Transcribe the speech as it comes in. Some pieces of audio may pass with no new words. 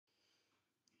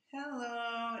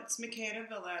Hello, it's Makeda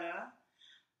Valletta,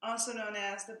 also known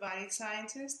as the Body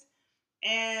Scientist.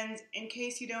 And in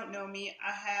case you don't know me,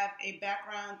 I have a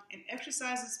background in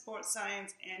exercise and sports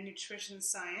science and nutrition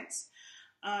science.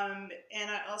 And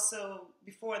I also,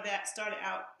 before that, started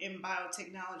out in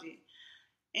biotechnology.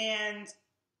 And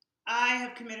I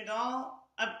have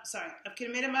I've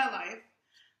committed my life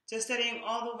to studying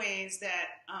all the ways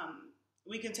that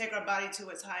we can take our body to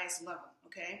its highest level.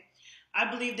 Okay, I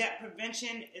believe that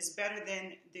prevention is better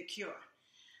than the cure.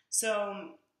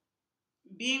 So,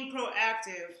 being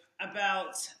proactive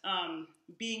about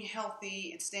being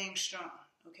healthy and staying strong.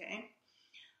 Okay,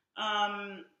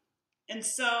 um, and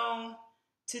so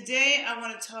today I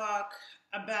want to talk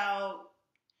about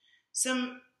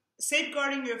some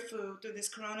safeguarding your food through this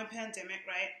corona pandemic,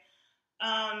 right?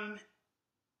 Um,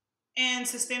 and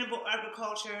sustainable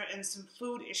agriculture and some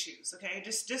food issues. Okay,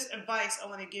 just advice I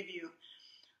want to give you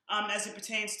as it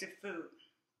pertains to food.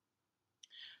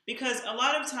 Because a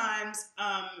lot of times,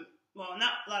 well,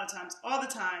 not a lot of times, all the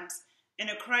times in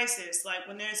a crisis, like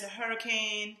when there's a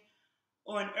hurricane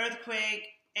or an earthquake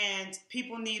and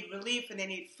people need relief and they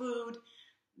need food,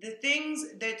 the things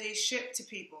that they ship to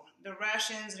people, the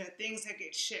rations and the things that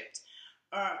get shipped,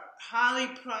 are highly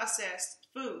processed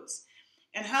foods.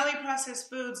 And highly processed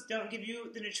foods don't give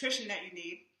you the nutrition that you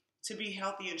need to be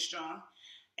healthy and strong.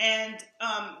 And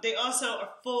they also are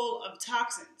full of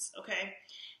toxins, okay?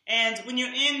 And when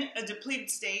you're in a depleted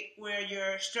state where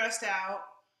you're stressed out,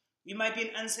 you might be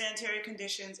in unsanitary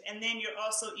conditions, and then you're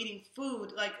also eating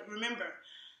food. Like, remember,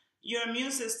 your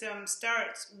immune system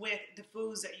starts with the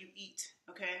foods that you eat,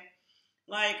 okay?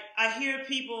 Like, I hear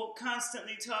people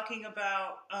constantly talking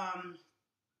about, oh,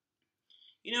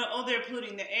 they're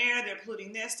polluting the air, they're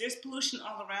polluting this. There's pollution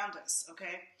all around us,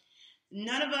 okay?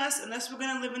 None of us, unless we're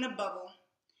going to live in a bubble,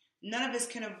 none of us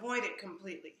can avoid it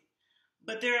completely.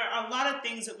 But there are a lot of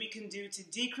things that we can do to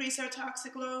decrease our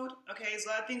toxic load. Okay, there's a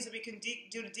lot of things that we can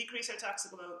do to decrease our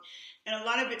toxic load. And a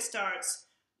lot of it starts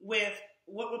with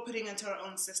what we're putting into our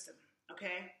own system.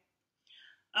 Okay?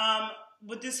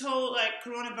 With this whole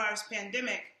coronavirus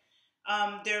pandemic,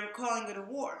 they're calling it a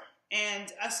war.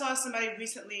 And I saw somebody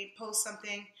recently post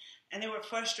something and they were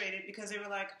frustrated because they were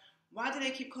like, why do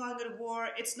they keep calling it a war?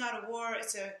 It's not a war,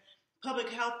 it's a public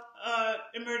health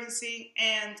emergency.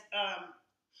 And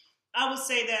I would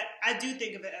say that I do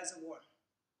think of it as a war.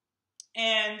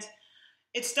 And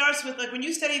it starts with, like, when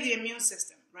you study the immune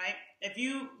system, right? If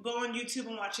you go on YouTube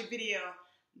and watch a video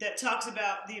that talks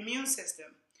about the immune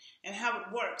system and how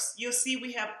it works, you'll see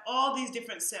we have all these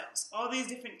different cells, all these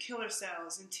different killer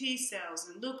cells and T cells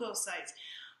and leukocytes,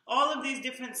 all of these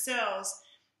different cells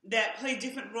that play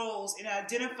different roles in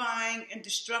identifying and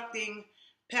destructing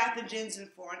pathogens and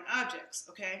foreign objects,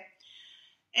 okay?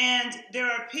 And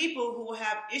there are people who will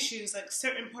have issues, like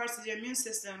certain parts of their immune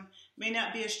system may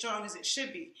not be as strong as it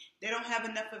should be. They don't have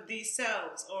enough of these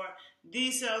cells, or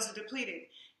these cells are depleted.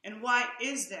 And why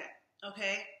is that?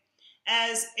 Okay?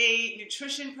 As a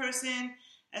nutrition person,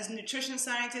 as a nutrition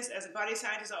scientist, as a body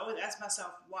scientist, I always ask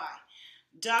myself, why?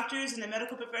 Doctors and the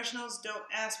medical professionals don't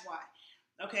ask why.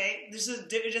 Okay? This is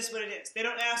just what it is. They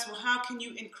don't ask, well, how can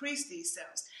you increase these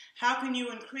cells? How can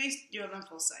you increase your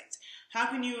lymphocytes? How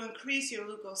can you increase your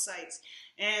leukocytes?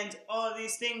 And all of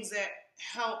these things that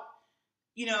help,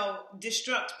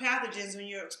 destruct pathogens when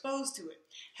you're exposed to it.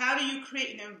 How do you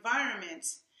create an environment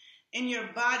in your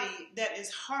body that is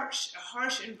harsh, a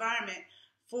harsh environment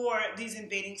for these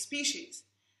invading species?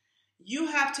 You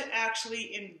have to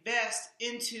actually invest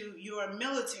into your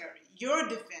military, your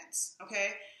defense,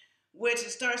 okay? Which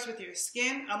it starts with your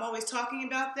skin. I'm always talking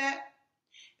about that.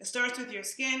 It starts with your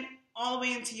skin all the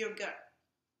way into your gut.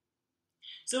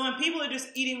 So when people are just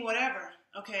eating whatever,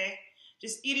 okay,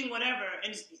 just eating whatever,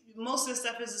 and most of the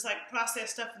stuff is just like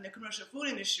processed stuff in the commercial food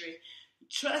industry,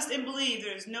 trust and believe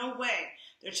there is no way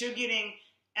that you're getting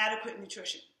adequate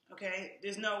nutrition, okay?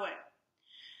 There's no way.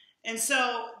 And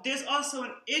so there's also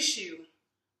an issue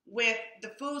with the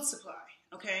food supply,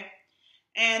 okay?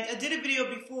 And I did a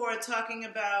video before talking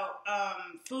about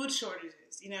food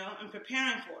shortages, and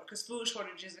preparing for it, because food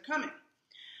shortages are coming.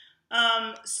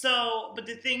 But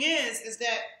the thing is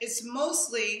that it's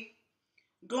mostly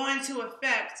going to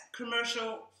affect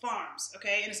commercial farms,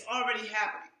 okay? And it's already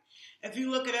happening. If you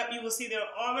look it up, you will see there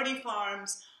are already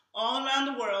farms all around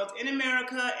the world, in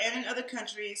America and in other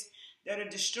countries, that are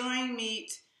destroying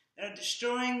meat, that are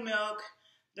destroying milk,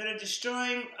 that are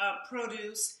destroying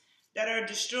produce, that are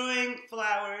destroying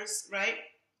flowers, right?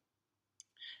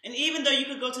 And even though you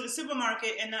could go to the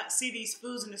supermarket and not see these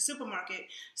foods in the supermarket,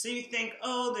 so you think,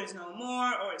 oh, there's no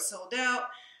more, or it's sold out.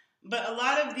 But a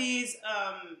lot of these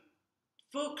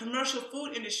commercial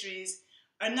food industries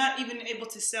are not even able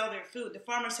to sell their food. The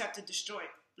farmers have to destroy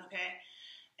it, okay?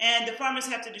 And the farmers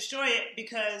have to destroy it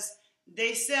because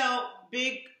they sell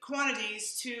big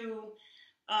quantities to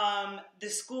the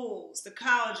schools, the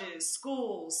colleges,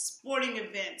 schools, sporting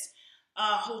events,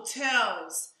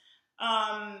 hotels,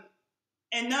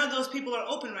 and none of those people are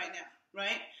open right now,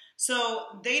 right?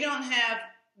 So they don't have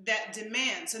that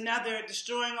demand. So now they're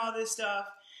destroying all this stuff,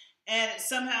 and it's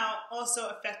somehow also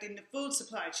affecting the food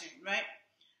supply chain, right?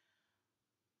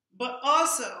 But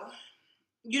also,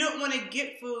 you don't want to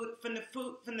get food from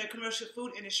the commercial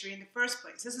food industry in the first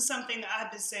place. This is something that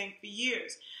I've been saying for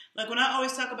years. Like when I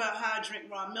always talk about how I drink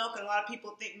raw milk, and a lot of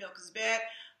people think milk is bad.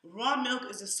 Raw milk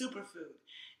is a superfood.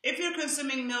 If you're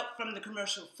consuming milk from the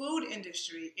commercial food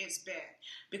industry, it's bad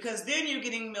because then you're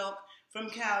getting milk from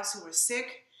cows who are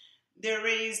sick. They're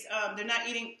raised, they're not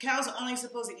eating, cows are only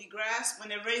supposed to eat grass. When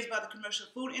they're raised by the commercial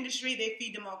food industry, they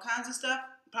feed them all kinds of stuff,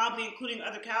 probably including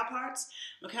other cow parts.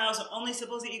 But cows are only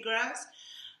supposed to eat grass.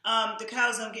 The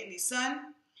cows don't get any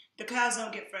sun. The cows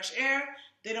don't get fresh air.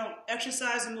 They don't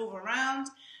exercise and move around.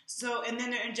 So, and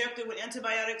then they're injected with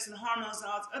antibiotics and hormones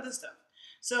and all this other stuff.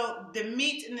 So the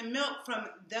meat and the milk from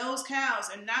those cows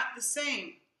are not the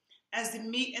same as the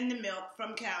meat and the milk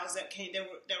from cows that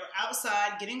were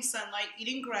outside getting sunlight,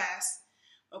 eating grass,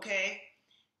 okay,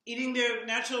 eating their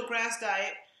natural grass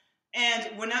diet,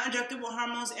 and were not injected with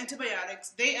hormones,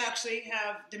 antibiotics. They actually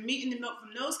have the meat and the milk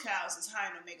from those cows is high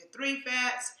in omega-3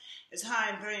 fats, is high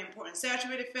in very important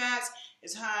saturated fats,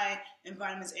 is high in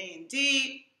vitamins A and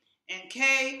D and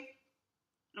K,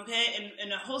 okay,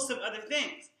 and a host of other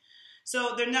things.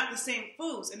 So they're not the same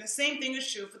foods, and the same thing is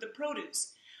true for the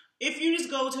produce. If you just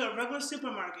go to a regular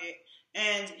supermarket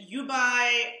and you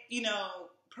buy,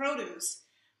 produce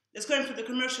that's going from the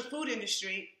commercial food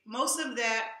industry, most of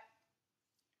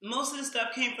the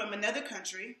stuff came from another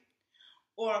country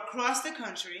or across the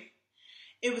country.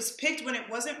 It was picked when it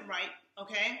wasn't ripe,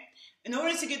 okay? In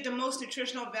order to get the most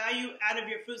nutritional value out of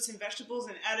your fruits and vegetables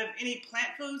and out of any plant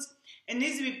foods, it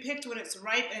needs to be picked when it's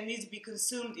ripe and it needs to be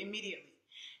consumed immediately.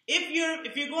 If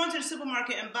you're going to the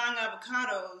supermarket and buying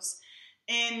avocados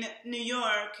in New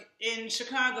York, in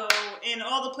Chicago, in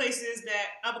all the places that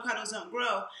avocados don't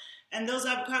grow, and those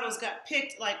avocados got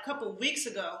picked like a couple weeks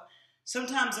ago,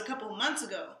 sometimes a couple months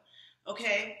ago,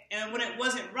 okay, and when it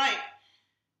wasn't ripe,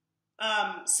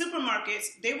 supermarkets,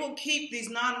 they will keep these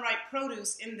non-ripe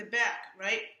produce in the back,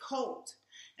 right, cold.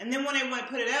 And then when they want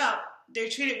to put it out, they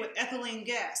treat it with ethylene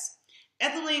gas.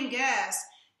 Ethylene gas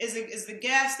is the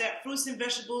gas that fruits and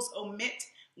vegetables emit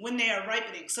when they are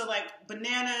ripening. So like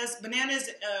bananas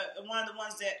are one of the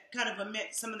ones that kind of emit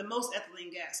some of the most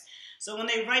ethylene gas. So when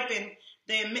they ripen,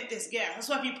 they emit this gas. That's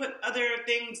why if you put other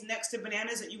things next to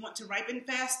bananas that you want to ripen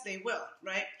fast, they will,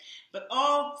 right? But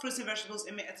all fruits and vegetables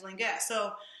emit ethylene gas.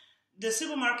 So the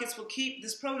supermarkets will keep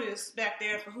this produce back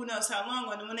there for who knows how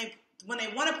long. And when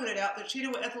they want to put it out, they're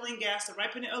treated with ethylene gas to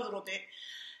ripen it a little bit.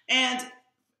 And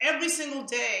every single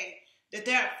day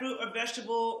that fruit or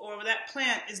vegetable or that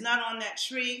plant is not on that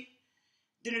tree,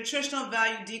 the nutritional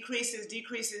value decreases.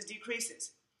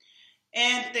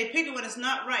 And they pick it when it's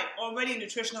not ripe, already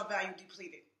nutritional value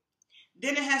depleted.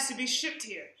 Then it has to be shipped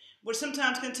here, which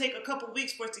sometimes can take a couple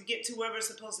weeks for it to get to wherever it's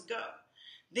supposed to go.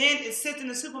 Then it sits in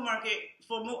the supermarket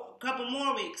for a couple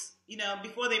more weeks,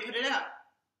 before they put it out.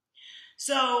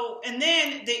 So, and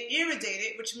then they irradiate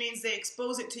it, which means they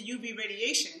expose it to UV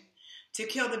radiation to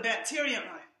kill the bacteria on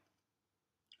it.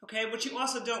 Okay, which you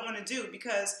also don't want to do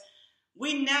because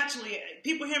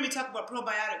people hear me talk about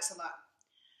probiotics a lot.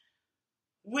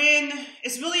 When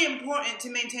it's really important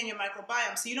to maintain your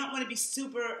microbiome, so you don't want to be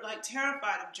super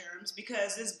terrified of germs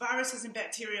because there's viruses and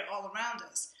bacteria all around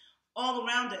us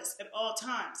at all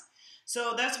times.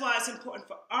 So that's why it's important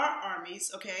for our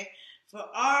armies, okay, for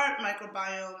our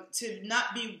microbiome to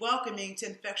not be welcoming to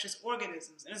infectious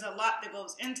organisms. And there's a lot that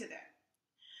goes into that.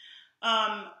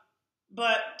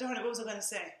 But darn it, what was I going to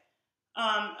say?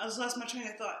 I just lost my train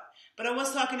of thought. But I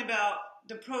was talking about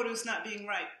the produce not being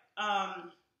ripe.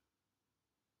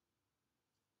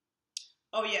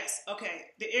 Oh yes,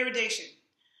 okay, the irradiation.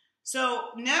 So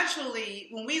naturally,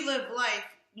 when we live life,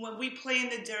 when we play in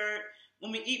the dirt,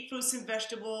 when we eat fruits and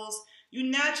vegetables, you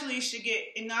naturally should get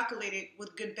inoculated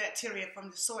with good bacteria from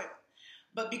the soil.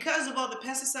 But because of all the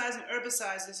pesticides and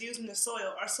herbicides that's used in the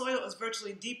soil, our soil is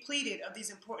virtually depleted of these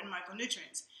important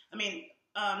micronutrients.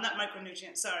 Not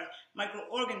micronutrients, sorry,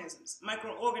 microorganisms,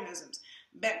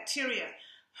 bacteria,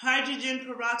 hydrogen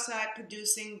peroxide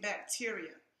producing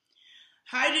bacteria.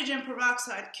 Hydrogen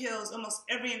peroxide kills almost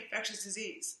every infectious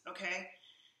disease, okay?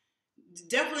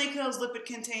 Definitely kills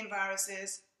lipid-contained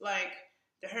viruses like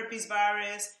the herpes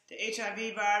virus, the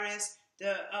HIV virus,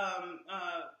 the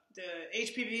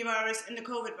HPV virus and the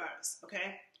COVID virus,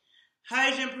 okay?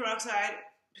 Hydrogen peroxide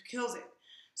kills it.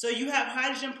 So you have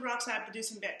hydrogen peroxide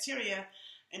producing bacteria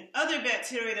and other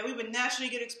bacteria that we would naturally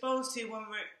get exposed to when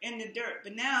we're in the dirt.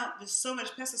 But now there's so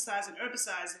much pesticides and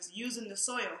herbicides that's used in the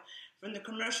soil from the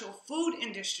commercial food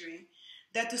industry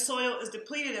that the soil is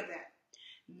depleted of that.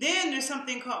 Then there's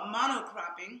something called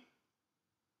monocropping,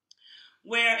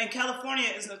 where in California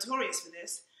is notorious for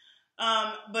this.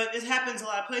 But it happens a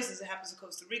lot of places. It happens in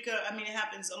Costa Rica. I mean, it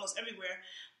happens almost everywhere.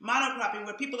 Monocropping,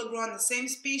 where people are growing the same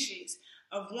species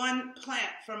of one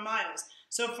plant for miles.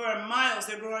 So for miles,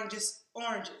 they're growing just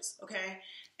oranges, okay?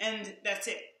 And that's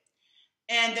it.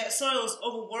 And that soil is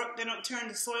overworked. They don't turn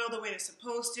the soil the way they're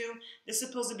supposed to. There's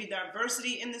supposed to be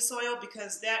diversity in the soil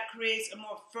because that creates a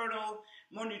more fertile,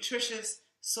 more nutritious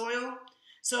soil.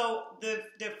 So the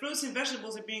fruits and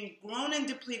vegetables are being grown in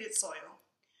depleted soil,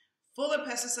 full of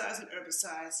pesticides and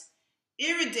herbicides,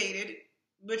 irradiated,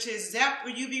 which is zapped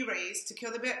with UV rays to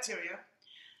kill the bacteria,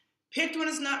 picked when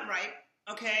it's not ripe,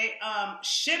 okay,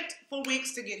 shipped for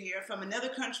weeks to get here from another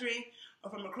country or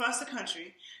from across the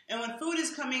country. And when food is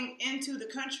coming into the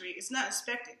country, it's not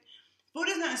inspected. Food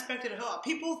is not inspected at all.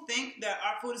 People think that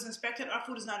our food is inspected. Our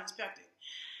food is not inspected.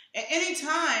 At any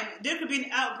time, there could be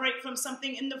an outbreak from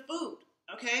something in the food,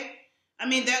 okay? I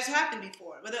mean, that's happened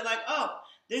before, where they're like, oh,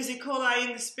 there's E. coli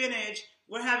in the spinach,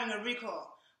 we're having a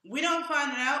recall. We don't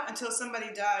find it out until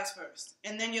somebody dies first.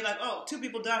 And then you're like, oh, 2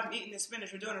 people died from eating the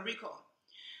spinach, we're doing a recall.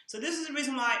 So this is the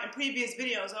reason why in previous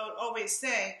videos I would always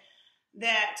say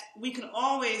that we can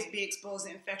always be exposed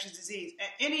to infectious disease.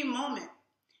 At any moment,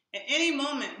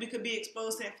 we could be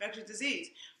exposed to infectious disease.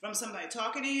 From somebody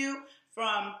talking to you,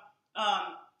 from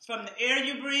the air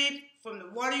you breathe, from the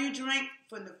water you drink,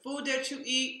 from the food that you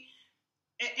eat,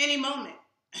 at any moment.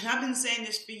 And I've been saying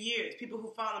this for years. People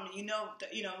who follow me,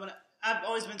 when I've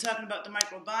always been talking about the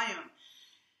microbiome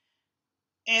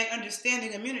and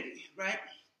understanding immunity, right?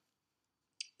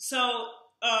 So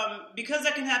because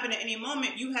that can happen at any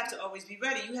moment, you have to always be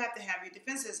ready. You have to have your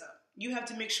defenses up. You have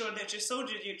to make sure that your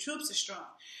soldiers, your troops are strong.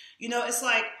 You know, it's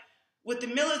like with the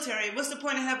military, what's the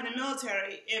point of having a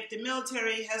military if the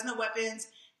military has no weapons,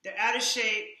 they're out of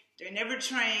shape, they're never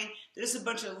trained, they're just a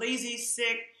bunch of lazy,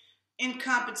 sick,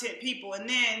 incompetent people, and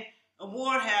then a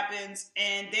war happens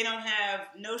and they don't have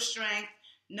no strength,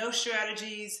 no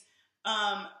strategies,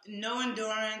 no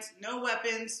endurance, no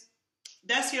weapons.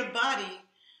 That's your body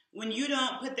when you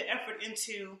don't put the effort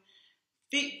into,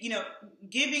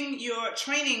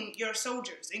 training your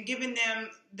soldiers and giving them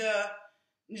the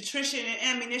nutrition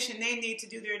and ammunition they need to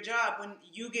do their job when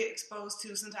you get exposed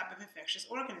to some type of infectious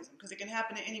organism, because it can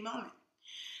happen at any moment.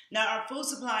 Now, our food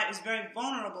supply is very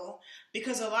vulnerable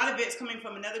because a lot of it is coming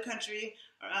from another country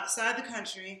or outside the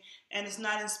country, and it's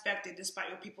not inspected despite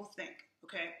what people think,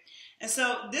 okay? And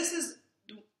so this is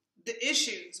the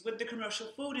issues with the commercial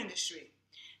food industry.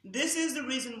 This is the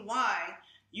reason why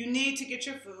you need to get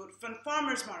your food from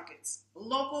farmers markets,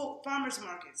 local farmers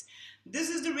markets. This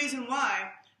is the reason why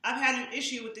I've had an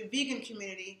issue with the vegan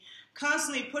community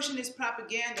constantly pushing this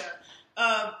propaganda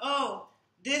of, oh,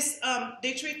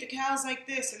 they treat the cows like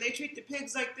this, and they treat the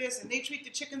pigs like this, and they treat the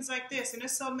chickens like this, and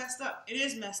it's so messed up. It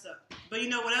is messed up. But you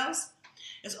know what else?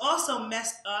 It's also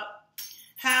messed up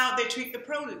how they treat the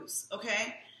produce,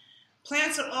 okay?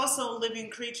 Plants are also living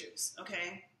creatures,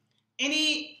 okay?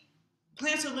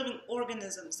 Plants are living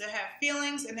organisms that have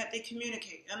feelings and that they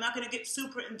communicate. I'm not going to get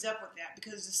super in depth with that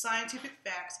because it's scientific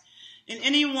facts, and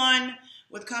anyone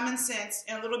with common sense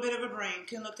and a little bit of a brain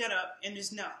can look that up and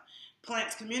just know.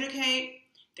 Plants communicate.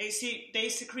 They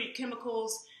secrete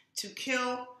chemicals to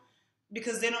kill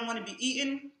because they don't want to be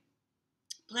eaten.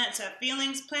 Plants have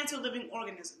feelings. Plants are living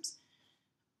organisms.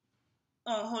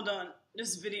 Oh, hold on.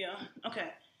 This video.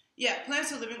 Okay. Yeah,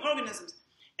 plants are living organisms.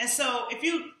 And so if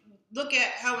you look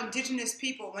at how indigenous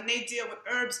people, when they deal with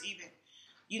herbs even,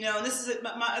 this is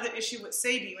my other issue with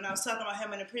Sabi when I was talking about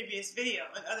him in a previous video,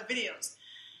 and other videos,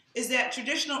 is that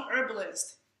traditional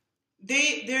herbalists,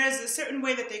 there's a certain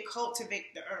way that they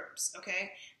cultivate the herbs,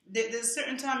 okay? There's a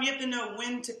certain time you have to know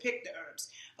when to pick the herbs.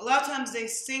 A lot of times they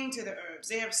sing to the herbs.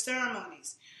 They have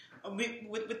ceremonies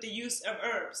with the use of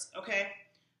herbs, okay?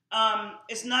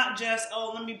 It's not just,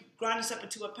 oh, let me grind this up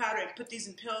into a powder and put these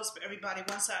in pills for everybody,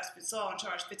 one size fits all, and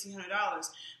charge $1,500,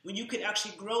 when you could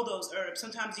actually grow those herbs.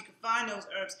 Sometimes you can find those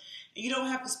herbs, and you don't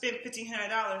have to spend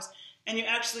 $1,500, and you're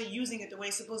actually using it the way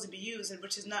it's supposed to be used,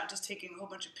 which is not just taking a whole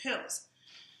bunch of pills.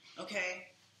 Okay,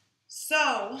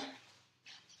 so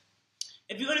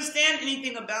if you understand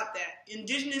anything about that,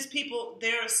 indigenous people,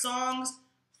 there are songs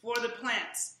for the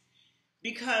plants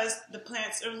because the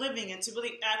plants are living, and to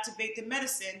really activate the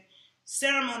medicine,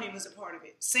 Ceremony was a part of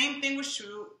it. Same thing was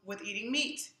true with eating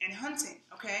meat and hunting,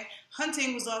 okay?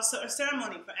 Hunting was also a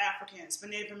ceremony for Africans, for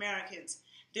Native Americans.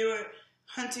 There were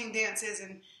hunting dances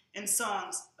and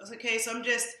songs, okay? So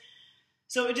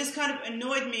it just kind of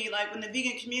annoyed me, like when the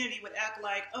vegan community would act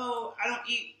like, oh, I don't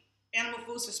eat animal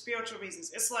foods for spiritual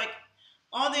reasons. It's like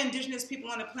all the indigenous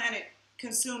people on the planet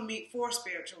consume meat for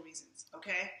spiritual reasons,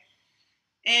 okay?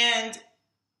 And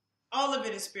all of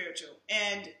it is spiritual.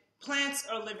 And plants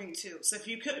are living too. So if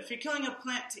you're killing a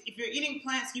plant, if you're eating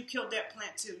plants, you killed that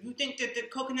plant too. You think that the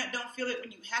coconut don't feel it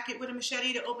when you hack it with a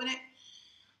machete to open it?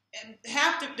 And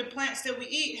half the plants that we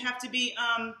eat have to be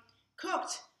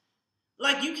cooked.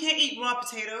 Like you can't eat raw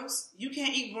potatoes. You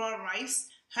can't eat raw rice.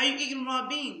 How you eating raw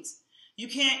beans? You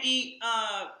can't eat,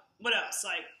 what else?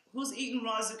 Like who's eating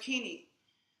raw zucchini?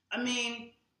 I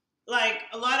mean, like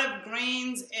a lot of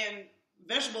grains and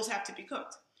vegetables have to be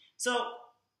cooked. So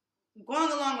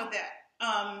going along with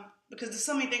that, because there's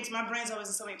so many things, my brain's always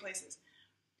in so many places.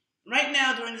 Right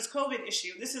now, during this COVID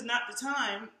issue, this is not the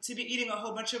time to be eating a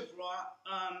whole bunch of raw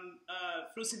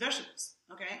fruits and vegetables,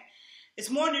 okay? It's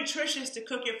more nutritious to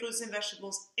cook your fruits and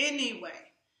vegetables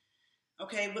anyway,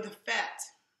 okay, with a fat.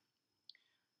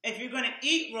 If you're going to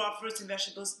eat raw fruits and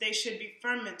vegetables, they should be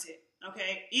fermented,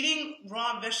 okay? Eating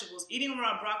raw vegetables, eating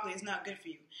raw broccoli is not good for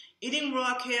you. Eating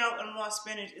raw kale and raw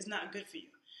spinach is not good for you.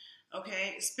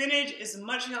 Okay, spinach is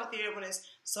much healthier when it's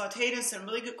sauteed in some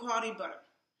really good quality butter.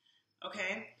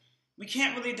 Okay, we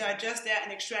can't really digest that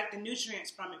and extract the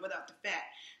nutrients from it without the fat.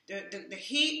 The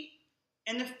heat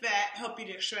and the fat help you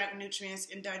to extract nutrients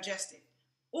and digest it.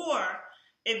 Or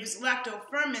if it's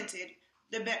lacto-fermented,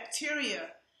 the bacteria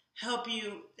help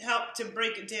to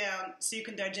break it down so you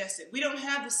can digest it. We don't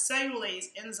have the cellulase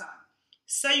enzyme.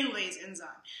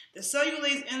 The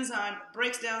cellulase enzyme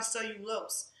breaks down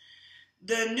cellulose.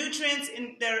 The nutrients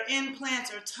that are in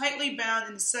plants are tightly bound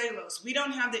in the cellulose. We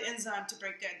don't have the enzyme to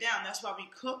break that down. That's why we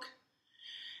cook,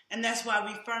 and that's why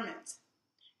we ferment.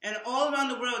 And all around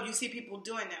the world, you see people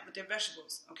doing that with their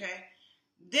vegetables, okay?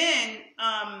 Then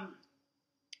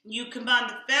you combine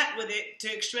the fat with it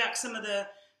to extract some of the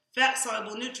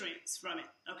fat-soluble nutrients from it,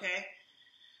 okay?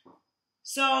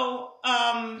 So,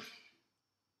 and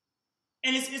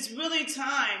it's really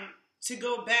time to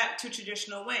go back to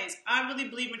traditional ways. I really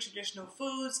believe in traditional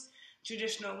foods,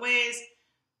 traditional ways,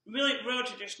 really real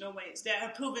traditional ways that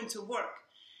have proven to work.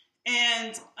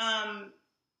 And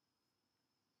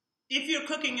if you're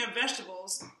cooking your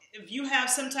vegetables, if you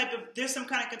have there's some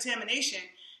kind of contamination,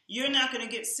 you're not going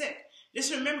to get sick.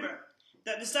 Just remember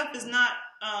that the stuff is not,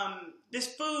 this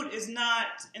food is not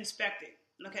inspected,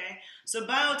 okay? So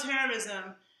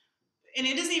bioterrorism, and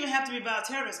it doesn't even have to be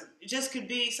bioterrorism. It just could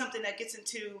be something that gets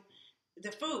into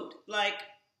the food. Like,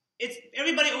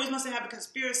 everybody always wants to have a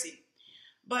conspiracy.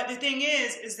 But the thing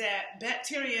is that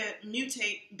bacteria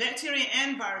mutate, bacteria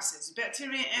and viruses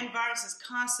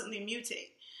constantly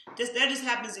mutate. That just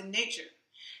happens in nature.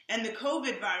 And the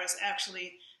COVID virus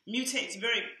actually mutates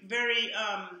very, very,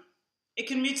 it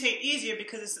can mutate easier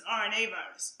because it's an RNA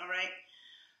virus, all right?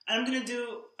 And I'm going to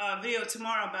do a video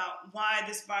tomorrow about why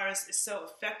this virus is so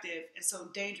effective and so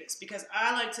dangerous, because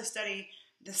I like to study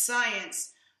the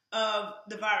science of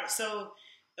the virus. So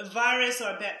a virus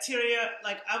or a bacteria,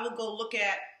 like I will go look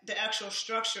at the actual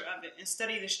structure of it and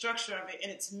study the structure of it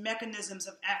and its mechanisms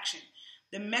of action.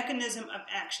 The mechanism of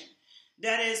action.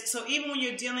 That is, so even when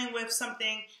you're dealing with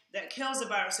something that kills a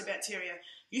virus or bacteria,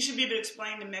 you should be able to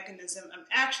explain the mechanism of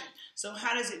action. So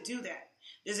how does it do that?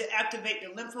 Does it activate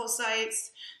the lymphocytes?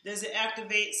 Does it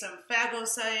activate some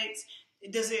phagocytes?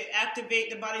 Does it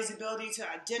activate the body's ability to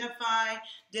identify?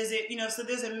 Does it, so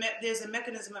there's a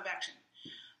mechanism of action.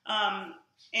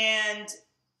 And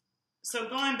so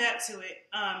going back to it,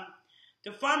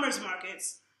 the farmers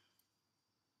markets,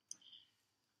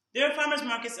 there are farmers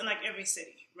markets in like every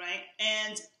city, right?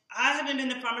 And I haven't been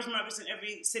to farmers markets in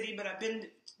every city, but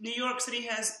New York City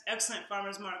has excellent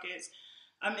farmers markets.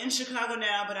 I'm in Chicago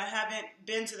now, but I haven't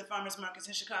been to the farmers markets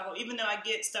in Chicago, even though I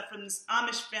get stuff from this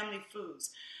Amish Family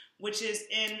Foods, which is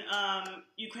in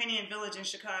Ukrainian Village in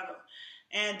Chicago.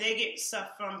 And they get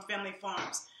stuff from family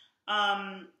farms.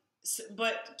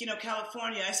 But,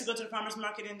 California, I used to go to the farmers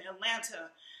market in Atlanta.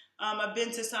 I've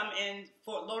been to some in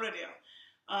Fort Lauderdale.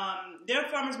 There are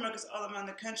farmers markets all around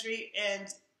the country, and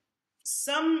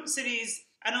some cities,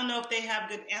 I don't know if they have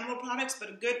good animal products, but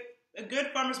a good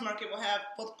farmer's market will have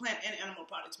both plant and animal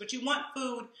products. But you want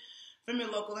food from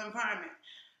your local environment.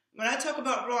 When I talk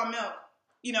about raw milk,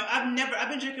 I've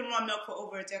been drinking raw milk for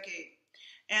over a decade.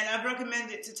 And I've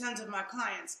recommended it to tons of my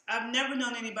clients. I've never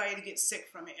known anybody to get sick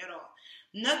from it at all.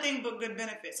 Nothing but good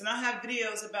benefits. And I have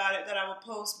videos about it that I will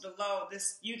post below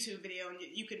this YouTube video and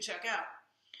you can check out.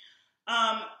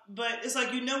 But it's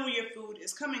like, you know where your food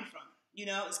is coming from. You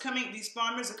know, it's coming, these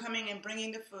farmers are coming and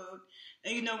bringing the food,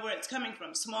 and you know where it's coming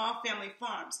from, small family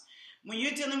farms. When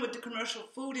you're dealing with the commercial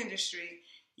food industry,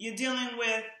 you're dealing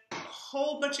with a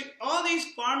whole bunch of, all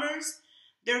these farmers,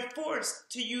 they're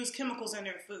forced to use chemicals in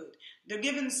their food. They're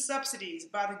given subsidies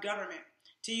by the government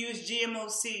to use GMO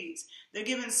seeds. They're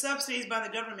given subsidies by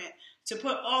the government to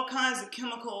put all kinds of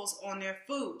chemicals on their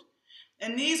food.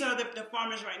 And these are the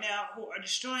farmers right now who are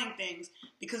destroying things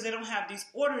because they don't have these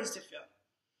orders to fill.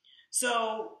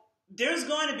 So there's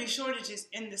going to be shortages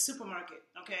in the supermarket,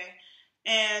 okay?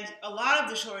 And a lot of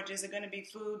the shortages are going to be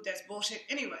food that's bullshit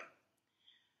anyway.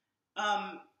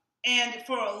 And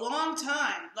for a long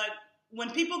time, like when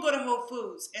people go to Whole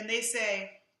Foods and they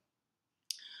say,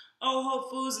 oh, Whole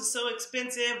Foods is so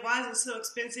expensive. Why is it so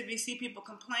expensive? You see people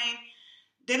complain.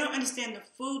 They don't understand the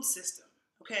food system,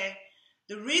 okay?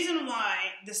 The reason why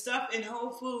the stuff in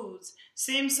Whole Foods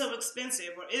seems so expensive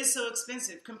or is so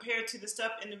expensive compared to the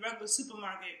stuff in the regular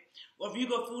supermarket, or if you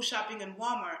go food shopping in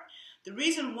Walmart, the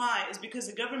reason why is because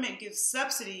the government gives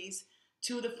subsidies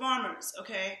to the farmers,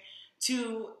 okay?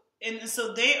 And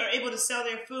so they are able to sell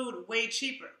their food way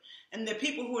cheaper. And the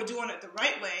people who are doing it the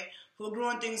right way, who are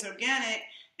growing things organic,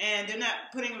 and they're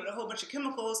not putting it with a whole bunch of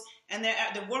chemicals, and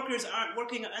the workers aren't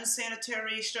working in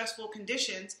unsanitary, stressful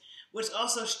conditions, which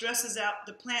also stresses out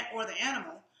the plant or the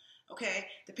animal, okay?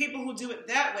 The people who do it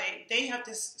that way, they have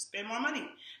to spend more money.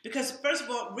 Because, first of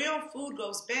all, real food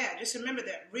goes bad. Just remember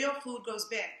that. Real food goes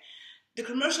bad. The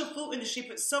commercial food industry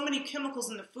puts so many chemicals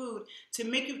in the food to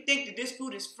make you think that this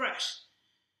food is fresh.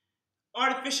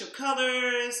 Artificial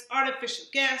colors, artificial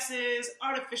gases,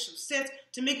 artificial scents,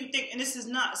 to make you think, and this is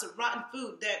not, it's a rotten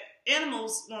food that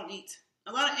animals won't eat.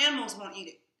 A lot of animals won't eat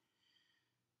it.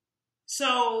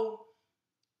 So,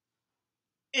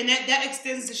 and that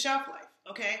extends the shelf life,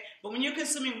 okay? But when you're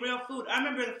consuming real food, I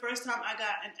remember the first time I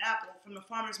got an apple from a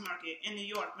farmer's market in New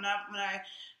York. When I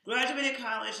graduated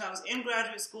college, I was in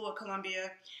graduate school at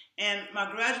Columbia, and my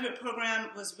graduate program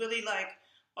was really like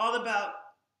all about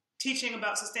teaching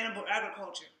about sustainable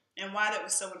agriculture and why that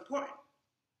was so important.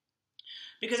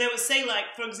 Because they would say,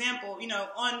 like, for example, you know,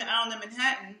 on the island of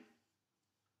Manhattan,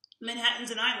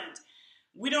 Manhattan's an island.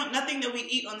 Nothing that we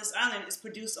eat on this island is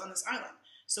produced on this island.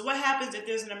 So what happens if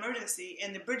there's an emergency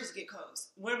and the bridges get closed?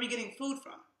 Where are we getting food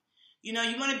from? You know,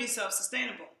 you want to be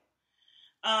self-sustainable.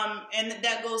 And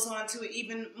that goes on to it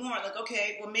even more. Like,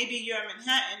 okay, well, maybe you're in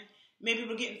Manhattan. Maybe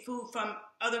we're getting food from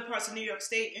other parts of New York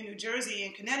State and New Jersey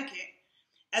and Connecticut,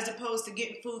 as opposed to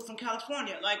getting food from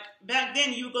California. Like, back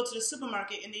then, you would go to the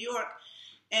supermarket in New York,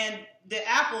 and the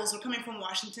apples were coming from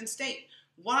Washington State.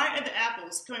 Why are the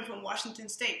apples coming from Washington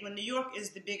State when New York is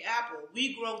the big apple?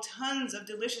 We grow tons of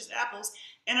delicious apples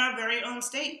in our very own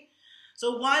state.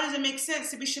 So why does it make sense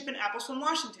to be shipping apples from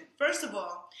Washington? First of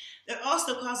all, that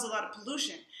also causes a lot of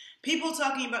pollution. People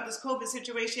talking about this COVID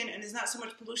situation and there's not so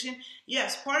much pollution.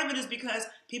 Yes, part of it is because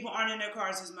people aren't in their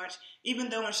cars as much, even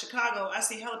though in Chicago, I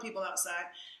see hella people outside.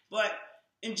 But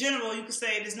in general, you could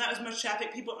say there's not as much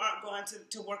traffic. People aren't going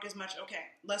to work as much. Okay,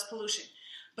 less pollution.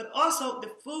 But also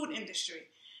the food industry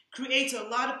creates a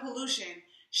lot of pollution,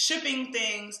 shipping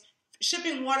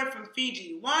water from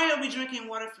Fiji. Why are we drinking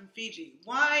water from Fiji?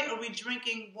 Why are we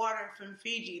drinking water from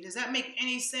Fiji? Does that make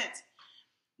any sense?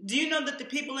 Do you know that the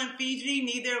people in Fiji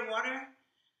need their water?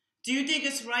 Do you think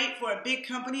it's right for a big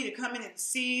company to come in and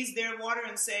seize their water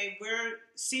and say, we're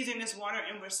seizing this water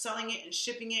and we're selling it and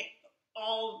shipping it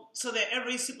all so that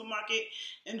every supermarket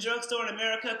and drugstore in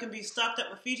America can be stocked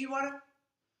up with Fiji water?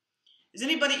 Does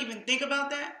anybody even think about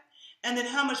that? And then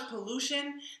how much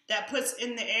pollution that puts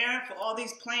in the air for all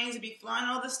these planes to be flying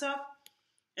all this stuff?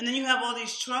 And then you have all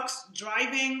these trucks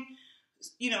driving,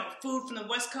 you know, food from the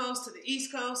West Coast to the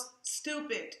East Coast.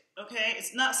 Stupid, okay?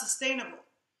 It's not sustainable.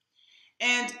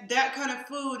 And that kind of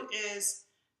food is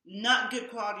not good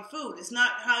quality food. It's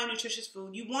not highly nutritious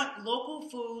food. You want local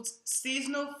foods,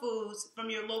 seasonal foods from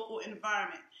your local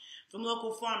environment, from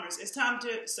local farmers. It's time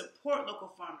to support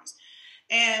local farmers.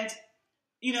 And,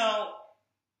 you know,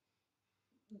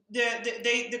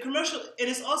 the commercial,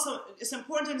 it's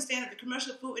important to understand that the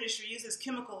commercial food industry uses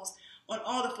chemicals on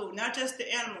all the food, not just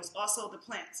the animals, also the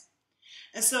plants.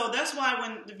 And so that's why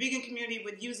when the vegan community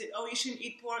would use it, oh, you shouldn't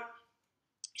eat pork,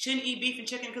 you shouldn't eat beef and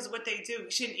chicken because of what they do,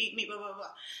 you shouldn't eat meat, blah, blah, blah.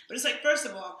 But it's like, first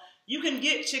of all, you can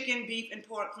get chicken, beef, and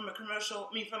pork from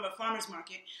from a farmer's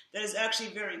market that is actually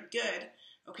very good,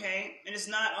 okay? And it's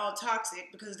not all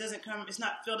toxic because it's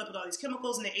not filled up with all these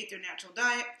chemicals and they ate their natural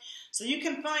diet. So you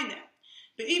can find that.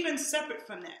 But even separate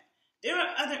from that, there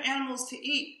are other animals to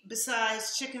eat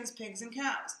besides chickens, pigs, and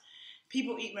cows.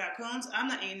 People eat raccoons. I'm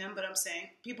not eating them, but I'm saying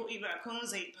people eat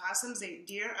raccoons, they eat possums, they eat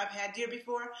deer. I've had deer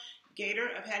before. gator.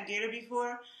 I've had gator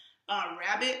before.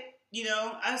 Rabbit. You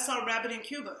know, I saw rabbit in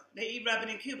Cuba. They eat rabbit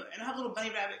in Cuba. And I have little bunny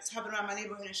rabbits hopping around my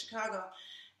neighborhood in Chicago.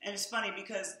 And it's funny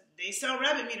because they sell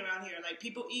rabbit meat around here. Like,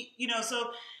 people eat, you know,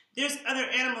 so there's other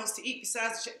animals to eat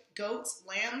besides goats,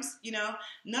 lambs, you know.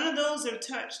 None of those are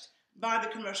touched by the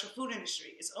commercial food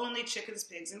industry. It's only chickens,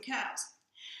 pigs, and cows.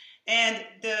 And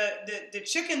the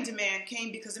chicken demand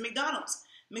came because of McDonald's.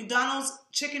 McDonald's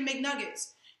chicken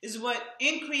McNuggets is what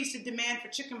increased the demand for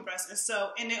chicken breasts.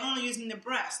 And they're only using the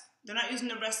breast. They're not using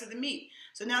the rest of the meat.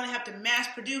 So now they have to mass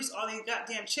produce all these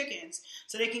goddamn chickens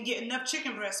so they can get enough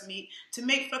chicken breast meat to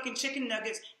make fucking chicken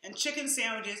nuggets and chicken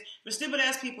sandwiches for stupid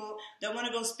ass people that want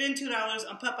to go spend $2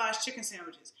 on Popeye's chicken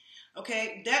sandwiches.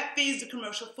 Okay? That feeds the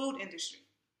commercial food industry.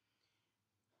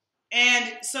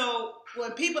 And so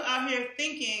when people out here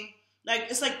thinking, like,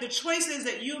 it's like the choices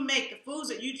that you make, the foods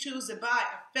that you choose to buy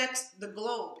affects the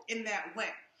globe in that way.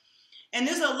 And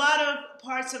there's a lot of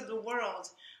parts of the world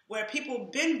where people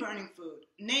been burning food,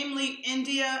 namely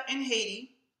India and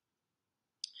Haiti,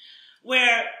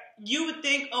 where you would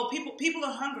think, oh, people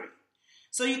are hungry.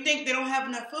 So you think they don't have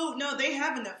enough food. No, they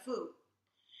have enough food.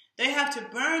 They have to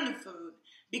burn the food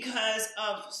because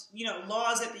of, you know,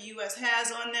 laws that the U.S.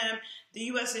 has on them. The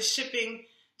U.S. is shipping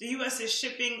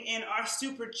in our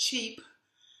super cheap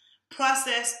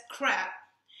processed crap.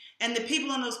 And the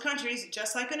people in those countries,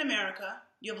 just like in America,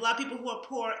 you have a lot of people who are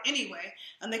poor anyway,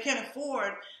 and they can't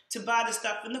afford to buy the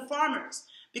stuff from the farmers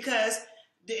because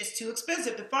it's too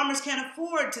expensive. The farmers can't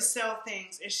afford to sell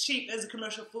things as cheap as the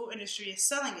commercial food industry is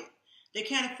selling it. They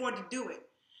can't afford to do it.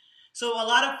 So a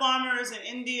lot of farmers in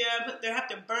India, they have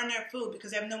to burn their food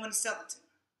because they have no one to sell it to.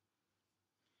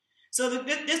 So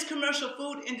this commercial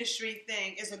food industry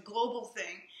thing is a global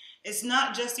thing. It's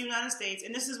not just the United States.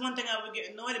 And this is one thing I would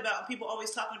get annoyed about. People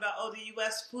always talking about, oh, the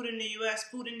U.S., food in the U.S.,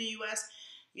 food in the U.S.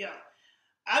 Yeah.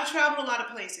 I've traveled a lot of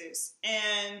places,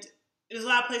 and there's a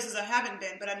lot of places I haven't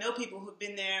been, but I know people who've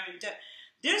been there. And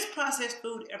there's processed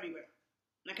food everywhere,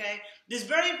 okay? There's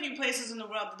very few places in the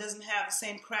world that doesn't have the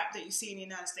same crap that you see in the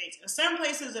United States. In certain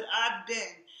places that I've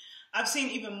been, I've seen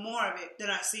even more of it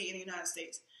than I see in the United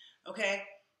States, okay?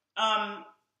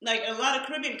 Like a lot of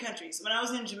Caribbean countries. When I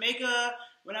was in Jamaica,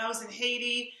 when I was in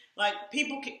Haiti, like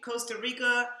people, Costa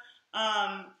Rica,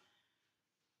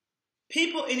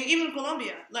 people, and even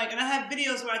Colombia, like, and I have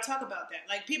videos where I talk about that.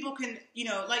 Like, people can, you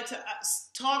know, like to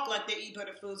talk like they eat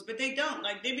better foods, but they don't.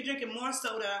 Like, they be drinking more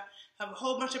soda, have a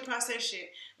whole bunch of processed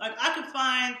shit. Like, I could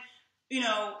find, you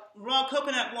know, raw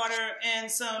coconut water and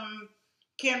some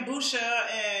kombucha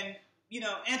and, you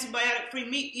know, antibiotic-free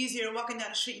meat easier walking down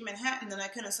the street in Manhattan than I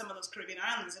could in some of those Caribbean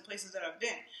islands and places that I've been.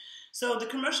 So the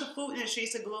commercial food industry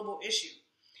is a global issue,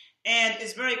 and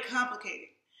it's very complicated.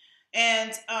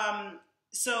 And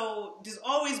so there's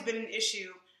always been an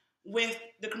issue with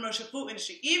the commercial food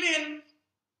industry. Even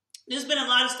there's been a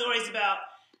lot of stories about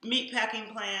meat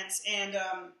packing plants and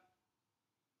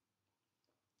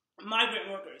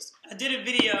migrant workers. I did a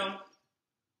video,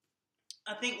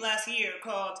 I think last year,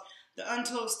 called The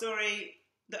Untold Stories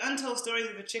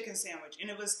of a Chicken Sandwich. And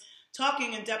it was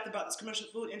talking in depth about this commercial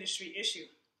food industry issue.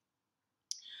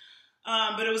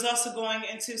 But it was also going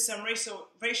into some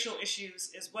racial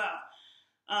issues as well,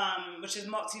 which is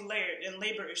multi-layered, and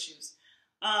labor issues.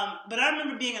 But I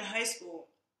remember being in high school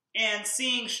and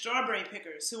seeing strawberry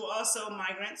pickers who were also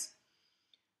migrants.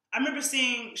 I remember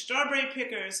seeing strawberry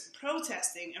pickers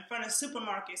protesting in front of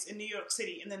supermarkets in New York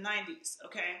City in the 90s,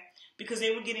 okay? Because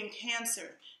they were getting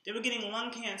cancer. They were getting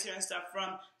lung cancer and stuff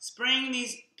from spraying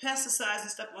these pesticides and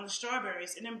stuff on the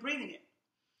strawberries and then breathing it.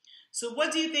 So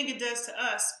what do you think it does to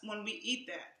us when we eat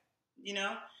that, you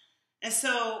know? And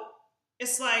so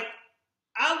it's like,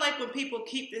 I like when people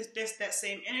keep that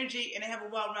same energy and they have a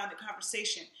well-rounded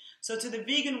conversation. So to the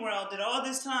vegan world, that all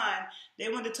this time, they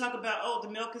want to talk about, oh,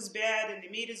 the milk is bad and the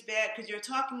meat is bad, because you're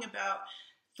talking about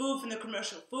food from the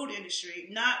commercial food industry,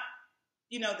 not,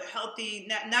 you know, the healthy,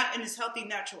 not in this healthy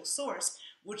natural source,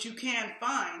 which you can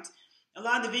find. A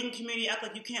lot of the vegan community act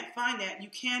like you can't find that. You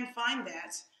can find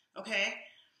that, okay?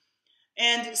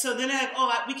 And so then they're like,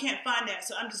 oh, we can't find that,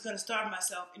 so I'm just going to starve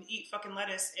myself and eat fucking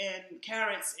lettuce and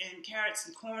carrots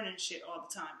and corn and shit all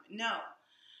the time. No.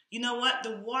 You know what?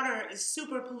 The water is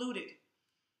super polluted.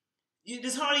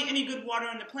 There's hardly any good water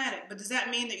on the planet, but does that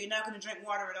mean that you're not going to drink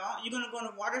water at all? You're going to go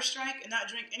on a water strike and not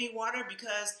drink any water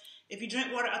because if you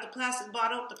drink water out the plastic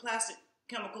bottle, the plastic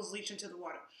chemicals leach into the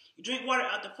water. You drink water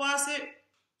out the faucet,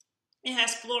 it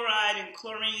has fluoride and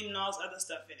chlorine and all this other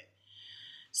stuff in it.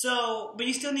 So, but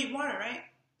you still need water, right?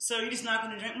 So you're just not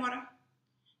going to drink water?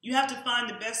 You have to find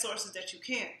the best sources that you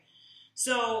can.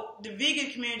 So the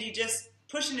vegan community just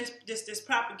pushing this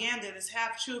propaganda, this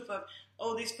half-truth of,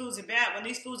 oh, these foods are bad, when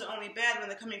these foods are only bad when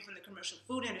they're coming from the commercial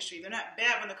food industry. They're not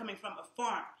bad when they're coming from a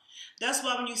farm. That's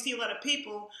why when you see a lot of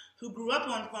people who grew up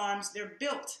on farms, they're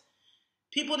built.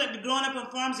 People that are growing up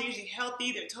on farms are usually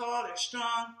healthy, they're tall, they're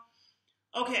strong.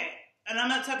 Okay, and I'm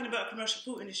not talking about a commercial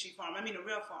food industry farm, I mean a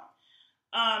real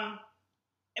farm.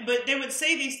 But they would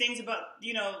say these things about,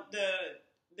 you know,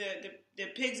 the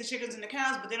pigs, the chickens, and the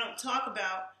cows, but they don't talk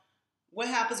about what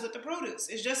happens with the produce.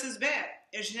 It's just as bad.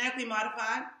 It's genetically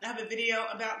modified. I have a video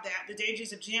about that, the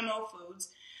dangers of GMO foods,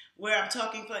 where I'm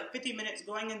talking for like 50 minutes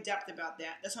going in depth about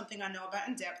that. That's something I know about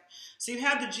in depth. So you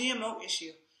have the GMO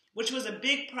issue, which was a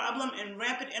big problem and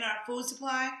rampant in our food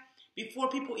supply before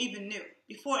people even knew,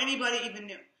 before anybody even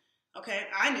knew. Okay,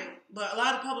 I knew, but a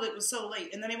lot of the public was so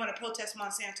late, and then they want to protest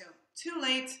Monsanto. Too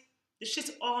late. The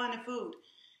shit's all in the food,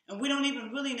 and we don't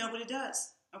even really know what it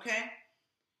does. Okay.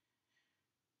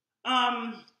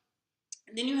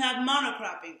 Then you have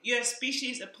monocropping. You have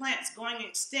species of plants going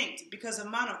extinct because of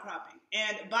monocropping,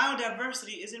 and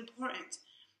biodiversity is important.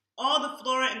 All the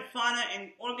flora and fauna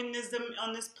and organism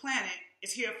on this planet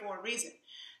is here for a reason.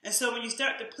 And so when you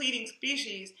start depleting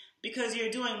species because you're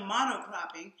doing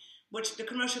monocropping, which the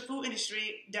commercial food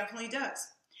industry definitely does,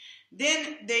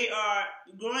 then they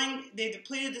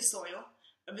depleted the soil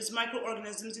of its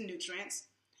microorganisms and nutrients.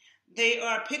 They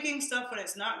are picking stuff when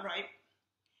it's not ripe.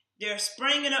 They're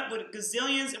spraying it up with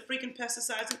gazillions of freaking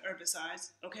pesticides and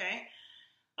herbicides, okay?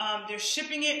 They're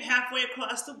shipping it halfway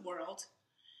across the world.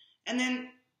 And then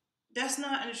that's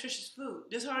not a nutritious food.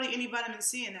 There's hardly any vitamin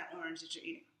C in that orange that you're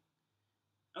eating,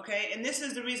 okay? And this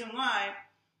is the reason why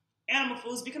animal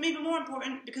foods become even more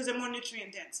important, because they're more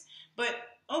nutrient dense. But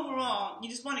overall, you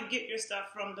just want to get your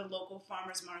stuff from the local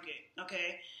farmer's market,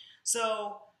 okay?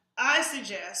 So I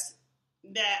suggest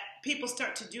that people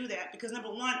start to do that, because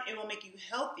number one, it will make you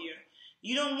healthier.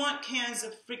 You don't want cans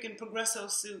of freaking Progresso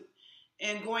soup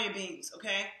and Goya beans,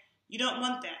 okay? You don't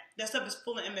want that. That stuff is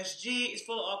full of MSG. It's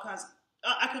full of all kinds of...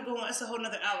 I could go on. It's a whole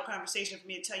nother hour conversation for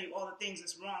me to tell you all the things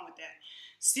that's wrong with that.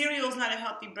 Cereal's not a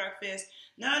healthy breakfast.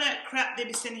 None of that crap they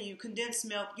be sending you. Condensed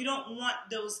milk. You don't want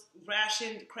those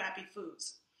rationed, crappy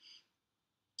foods.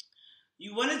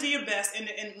 You want to do your best, and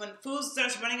when food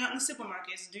starts running out in the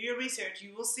supermarkets, do your research.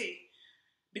 You will see.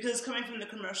 Because it's coming from the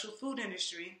commercial food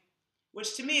industry,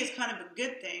 which to me is kind of a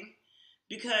good thing,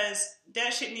 because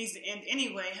that shit needs to end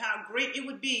anyway. How great it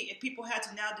would be if people had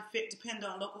to now depend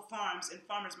on local farms and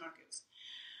farmers markets,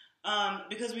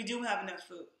 because we do have enough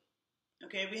food.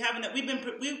 Okay, we have enough.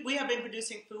 We have been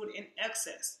producing food in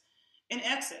excess, and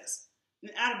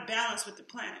out of balance with the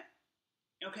planet.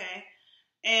 Okay,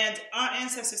 and our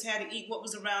ancestors had to eat what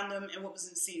was around them and what was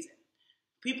in season.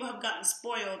 People have gotten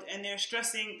spoiled, and they're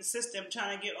stressing the system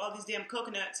trying to get all these damn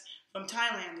coconuts from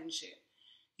Thailand and shit.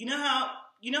 You know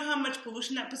how much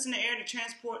pollution that puts in the air to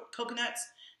transport coconuts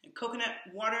and coconut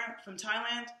water from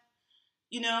Thailand?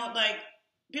 You know, like,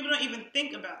 people don't even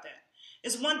think about that.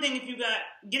 It's one thing if you got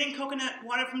getting coconut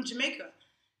water from Jamaica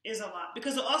is a lot,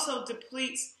 because it also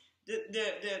depletes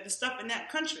the stuff in that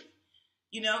country.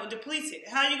 You know, it depletes it.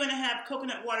 How are you going to have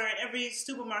coconut water in every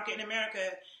supermarket in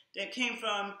America that came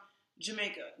from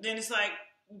Jamaica? Then it's like,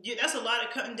 yeah, that's a lot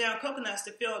of cutting down coconuts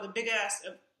to fill the big ass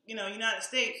of, you know, United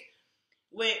States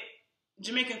with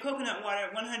Jamaican coconut water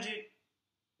 100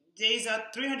 days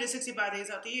out, 365 days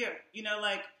out the year. You know,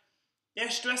 like,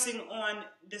 they're stressing on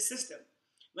the system.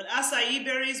 When acai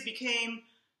berries became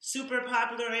super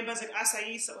popular, everybody's like,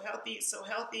 acai is so healthy, it's so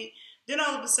healthy. Then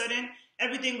all of a sudden,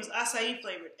 everything was acai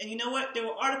flavored. And you know what? There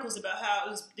were articles about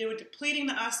how they were depleting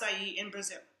the acai in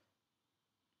Brazil.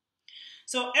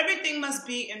 So everything must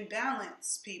be in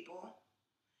balance, people.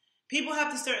 People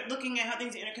have to start looking at how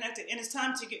things are interconnected. And it's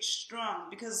time to get strong.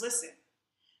 Because listen,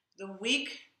 the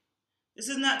weak, this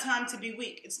is not time to be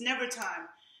weak. It's never time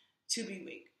to be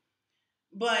weak.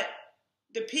 But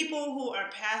the people who are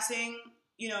passing,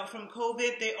 you know, from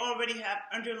COVID, they already have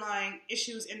underlying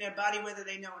issues in their body, whether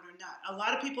they know it or not. A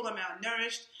lot of people are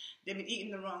malnourished. They've been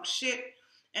eating the wrong shit.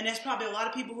 And there's probably a lot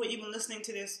of people who are even listening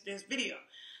to this video.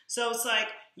 So it's like,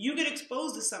 you get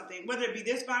exposed to something, whether it be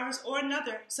this virus or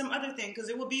some other thing, because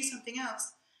it will be something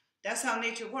else. That's how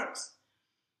nature works.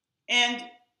 And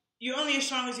you're only as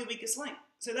strong as your weakest link.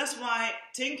 So that's why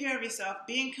taking care of yourself,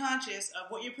 being conscious of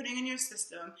what you're putting in your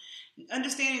system,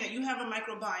 understanding that you have a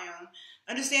microbiome,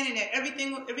 understanding that every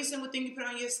single thing you put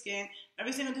on your skin,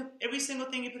 every single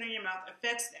thing you put in your mouth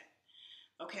affects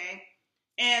that. Okay?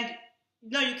 And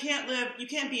no, you can't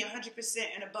be 100%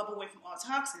 in a bubble away from all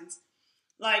toxins.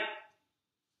 Like,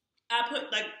 I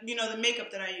put, like, you know, the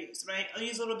makeup that I use, right? I'll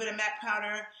use a little bit of MAC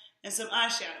powder and some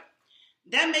eyeshadow.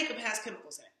 That makeup has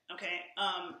chemicals in it, okay?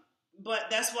 But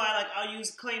that's why, like, I'll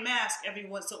use clay mask every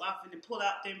once so often to pull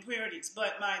out the impurities.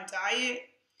 But my diet,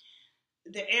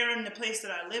 the air in the place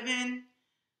that I live in,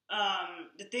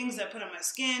 the things that I put on my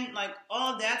skin, like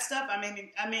all of that stuff, I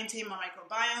maintain my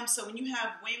microbiome. So when you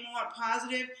have way more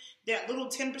positive, that little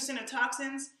 10% of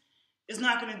toxins is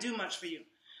not going to do much for you.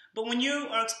 But when you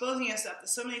are exposing yourself to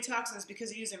so many toxins because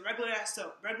you're using regular ass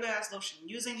soap, regular ass lotion,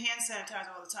 using hand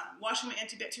sanitizer all the time, washing with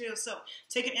antibacterial soap,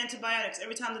 taking antibiotics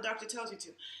every time the doctor tells you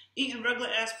to, eating regular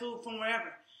ass food from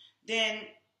wherever, then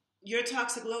your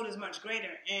toxic load is much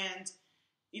greater. And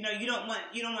you don't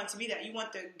want to be that. You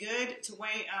want the good to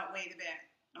outweigh the bad.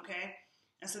 Okay,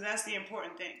 and so that's the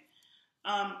important thing.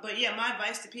 But yeah, my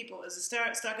advice to people is to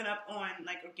start stocking up on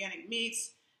like organic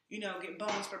meats. Get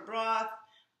bones for broth.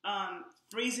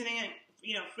 Freezing it,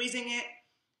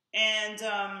 and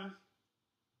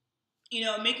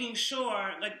making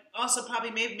sure, like, also probably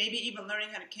maybe even learning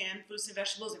how to can fruits and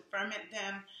vegetables and ferment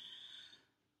them.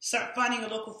 Start finding your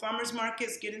local farmers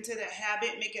markets. Get into that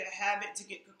habit. Make it a habit to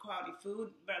get good quality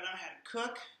food. Better learn how to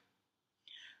cook,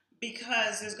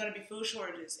 because there's going to be food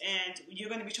shortages, and you're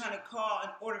going to be trying to call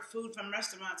and order food from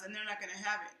restaurants, and they're not going to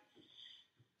have it.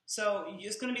 So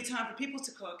it's going to be time for people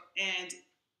to cook and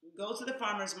go to the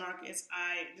farmers markets.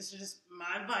 This is just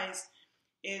my advice,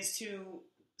 is to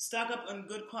stock up on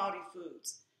good quality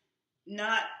foods.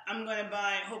 Not, I'm going to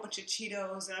buy a whole bunch of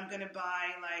Cheetos and I'm going to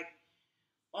buy like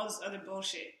all this other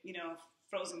bullshit,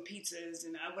 frozen pizzas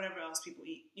and whatever else people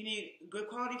eat. You need good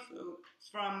quality food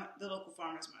from the local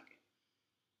farmers market.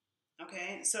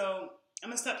 Okay, so I'm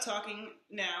going to stop talking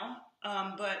now,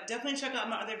 but definitely check out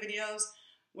my other videos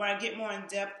where I get more in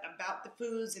depth about the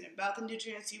foods and about the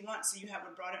nutrients you want, so you have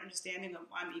a broader understanding of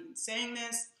why I'm even saying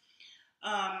this.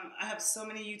 I have so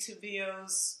many YouTube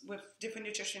videos with different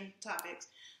nutrition topics,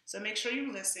 so make sure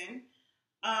you listen.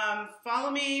 Follow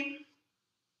me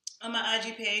on my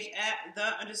IG page at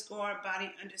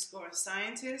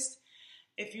 _body_scientist.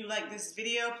 If you like this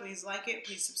video, please like it,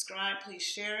 please subscribe, please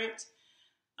share it.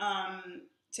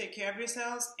 Take care of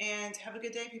yourselves, and have a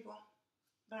good day, people.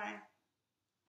 Bye.